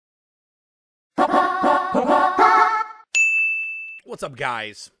What's up,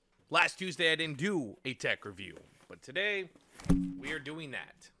 guys? Last Tuesday I didn't do a tech review, but today we are doing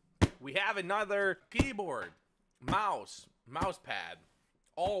that. We have another keyboard, mouse pad,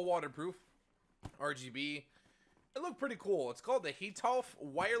 all waterproof, RGB. It looked pretty cool. It's called the HETOETF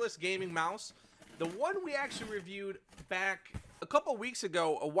wireless gaming mouse. The one we actually reviewed back a couple weeks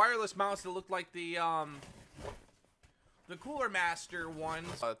ago, a wireless mouse that looked like the Cooler Master one,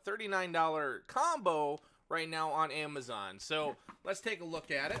 a $39 combo right now on Amazon. So let's take a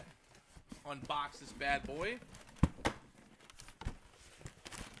look at it. Unbox this bad boy.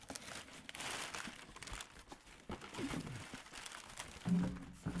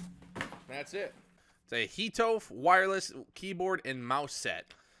 That's it. It's a HETOETF wireless keyboard and mouse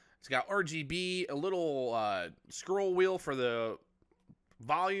set. It's got RGB, a little scroll wheel for the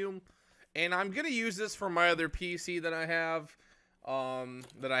volume, and I'm gonna use this for my other PC that I have,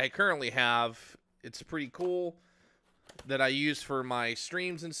 that I currently have. It's pretty cool that I use for my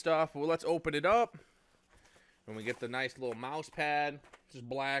streams and stuff. Well, let's open it up, and we get the nice little mouse pad. It's just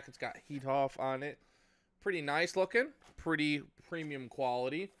black. It's got HETOETF on it. Pretty nice looking. Pretty premium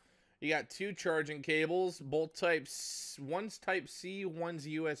quality. You got two charging cables, both types. One's Type C, one's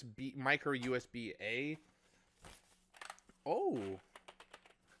USB, micro USB A. Oh,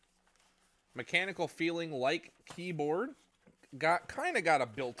 mechanical feeling like keyboard. Kind of got a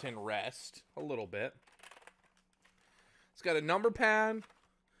built-in rest, a little bit. It's got a number pad,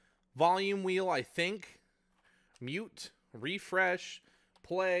 volume wheel, I think, mute, refresh,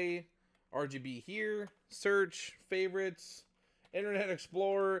 play, RGB here, search, favorites, Internet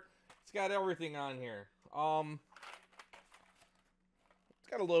Explorer. It's got everything on here. It's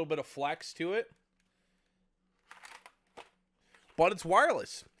got a little bit of flex to it, but it's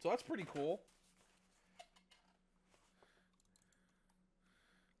wireless, so that's pretty cool.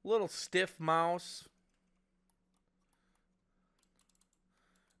 Little stiff mouse.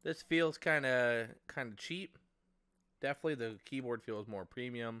 This feels kind of cheap. Definitely the keyboard feels more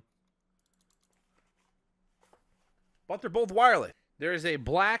premium, but they're both wireless. There is a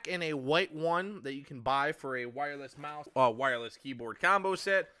black and a white one that you can buy for a wireless mouse, wireless keyboard combo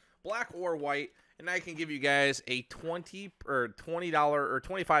set, black or white, and I can give you guys a $20 or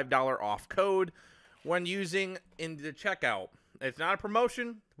 $25 off code when using in the checkout. It's not a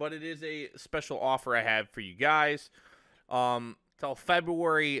promotion, but it is a special offer I have for you guys till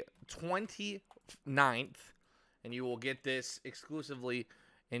February 29th, and you will get this exclusively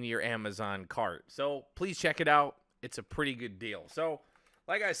in your Amazon cart. So please check it out. It's a pretty good deal. So,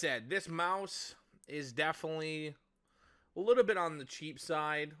 like I said, this mouse is definitely a little bit on the cheap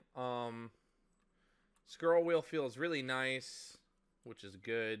side. Scroll wheel feels really nice, which is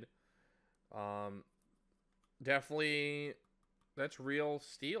good. Definitely, that's real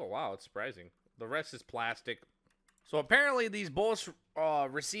steel. Wow, it's surprising. The rest is plastic. So apparently these both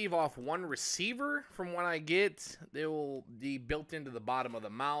receive off one receiver from what I get. They will be built into the bottom of the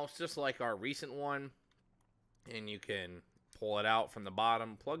mouse, just like our recent one. And you can pull it out from the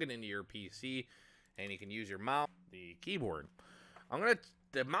bottom, plug it into your PC, and you can use your mouse, the keyboard.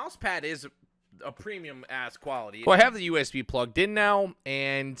 The mouse pad is a premium ass quality. So I have the USB plugged in now,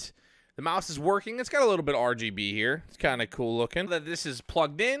 and the mouse is working. It's got a little bit of RGB here. It's kind of cool looking. That this is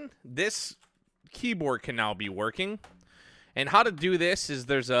plugged in, this keyboard can now be working. And how to do this is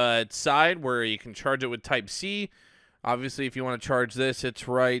there's a side where you can charge it with Type C. Obviously, if you want to charge this, it's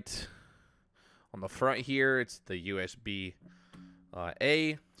right on the front here. It's the USB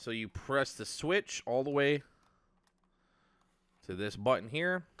A. So you press the switch all the way to this button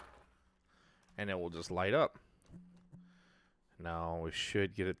here, and it will just light up. Now we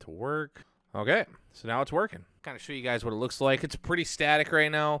should get it to work. Okay, so now it's working. Kind of show you guys what it looks like. It's pretty static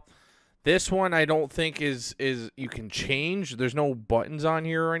right now. This one I don't think is you can change. There's no buttons on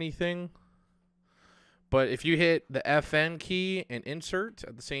here or anything. But if you hit the FN key and insert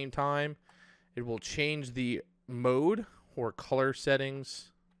at the same time, it will change the mode or color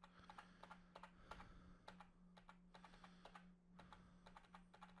settings.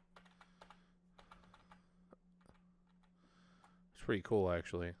 It's pretty cool,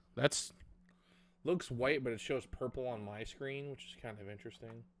 actually. Looks white, but it shows purple on my screen, which is kind of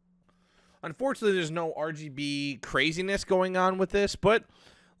interesting. Unfortunately, there's no RGB craziness going on with this, but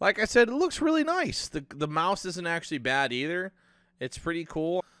like I said, it looks really nice. The mouse isn't actually bad either. It's pretty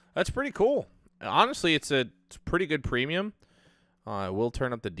cool. That's pretty cool. Honestly, it's pretty good premium. I will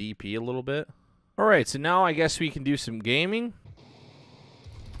turn up the DP a little bit. All right, so now I guess we can do some gaming.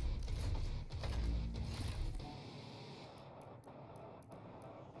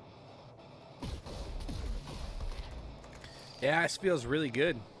 Yeah, this feels really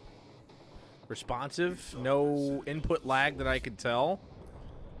good. responsive. No input lag that I could tell.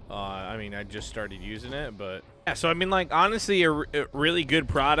 I mean, I just started using it, but yeah. So I mean, like, honestly, a really good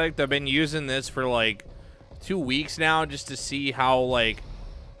product. I've been using this for like 2 weeks now, just to see how it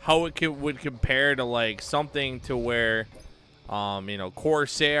would compare to like something to where, you know,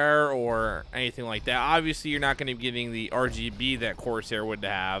 Corsair or anything like that. Obviously, you're not going to be getting the RGB that Corsair would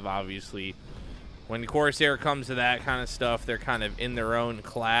have. Obviously, when Corsair comes to that kind of stuff, they're kind of in their own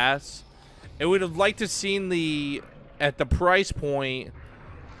class. I would have liked to seen at the price point,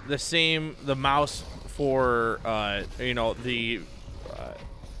 the mouse for, you know, the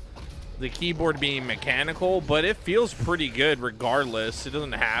keyboard being mechanical, but it feels pretty good regardless. It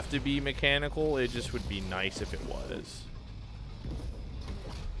doesn't have to be mechanical. It just would be nice if it was.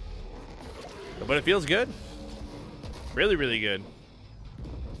 But it feels good. Really, really good.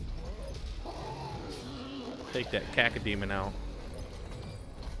 Take that cacodemon out.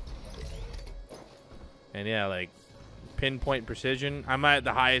 And yeah, like pinpoint precision. I'm at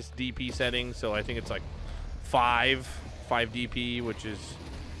the highest DP setting, so I think it's like 5 DP, which is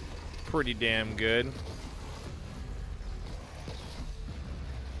pretty damn good.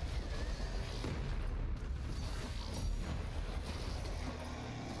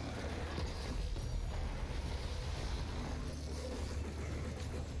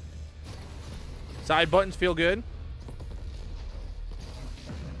 Side buttons feel good.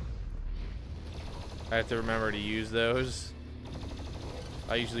 I have to remember to use those.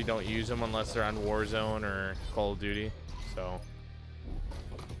 I usually don't use them unless they're on Warzone or Call of Duty, so.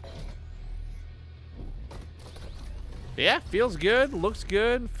 Yeah, feels good, looks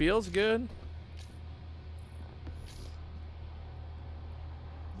good, feels good.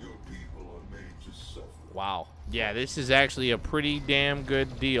 Your people are made to suffer. Wow. Yeah, this is actually a pretty damn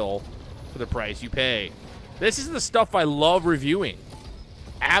good deal for the price you pay. This is the stuff I love reviewing.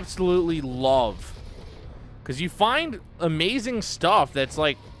 Absolutely love. Because you find amazing stuff that's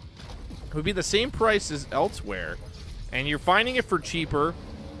like, would be the same price as elsewhere. And you're finding it for cheaper.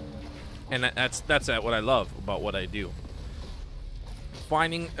 And that's what I love about what I do.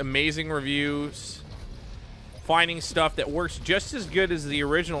 Finding amazing reviews. Finding stuff that works just as good as the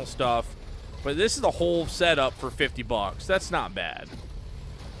original stuff. But this is the whole setup for 50 bucks. That's not bad.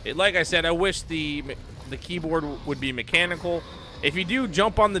 Like I said, I wish the keyboard would be mechanical. If you do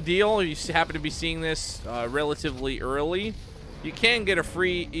jump on the deal, you happen to be seeing this relatively early, you can get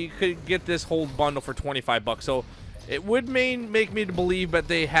you could get this whole bundle for 25 bucks. So it would make me to believe that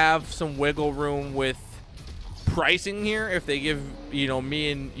they have some wiggle room with pricing here if they give, you know,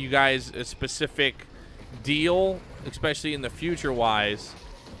 me and you guys a specific deal, especially in the future wise.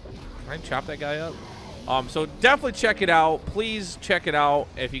 Can I chop that guy up? So definitely check it out. Please check it out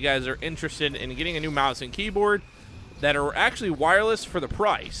if you guys are interested in getting a new mouse and keyboard that are actually wireless for the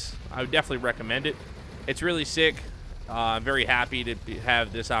price. I would definitely recommend it. It's really sick. I'm very happy to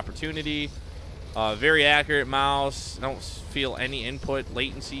have this opportunity. Very accurate mouse. I don't feel any input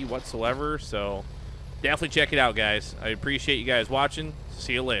latency whatsoever. So definitely check it out, guys. I appreciate you guys watching.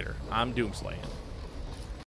 See you later. I'm Doomslaying.